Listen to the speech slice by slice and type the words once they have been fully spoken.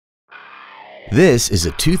This is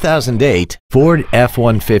a 2008 Ford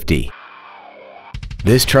F-150.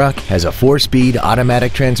 This truck has a 4-speed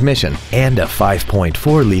automatic transmission and a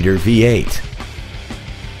 5.4-liter V8.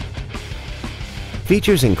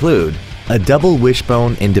 Features include a double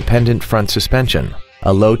wishbone independent front suspension,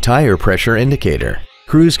 a low tire pressure indicator,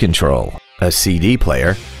 cruise control, a CD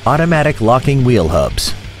player, automatic locking wheel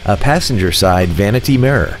hubs, a passenger side vanity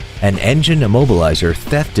mirror, an engine immobilizer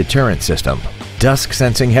theft deterrent system, dusk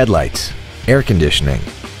sensing headlights, air conditioning,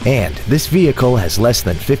 and this vehicle has less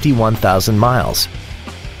than 51,000 miles.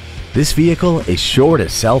 This vehicle is sure to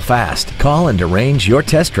sell fast. Call and arrange your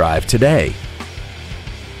test drive today.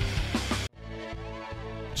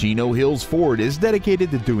 Chino Hills Ford is dedicated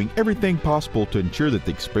to doing everything possible to ensure that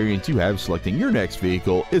the experience you have selecting your next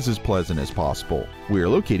vehicle is as pleasant as possible. We are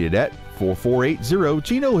located at 4480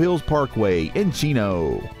 Chino Hills Parkway in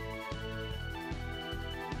Chino.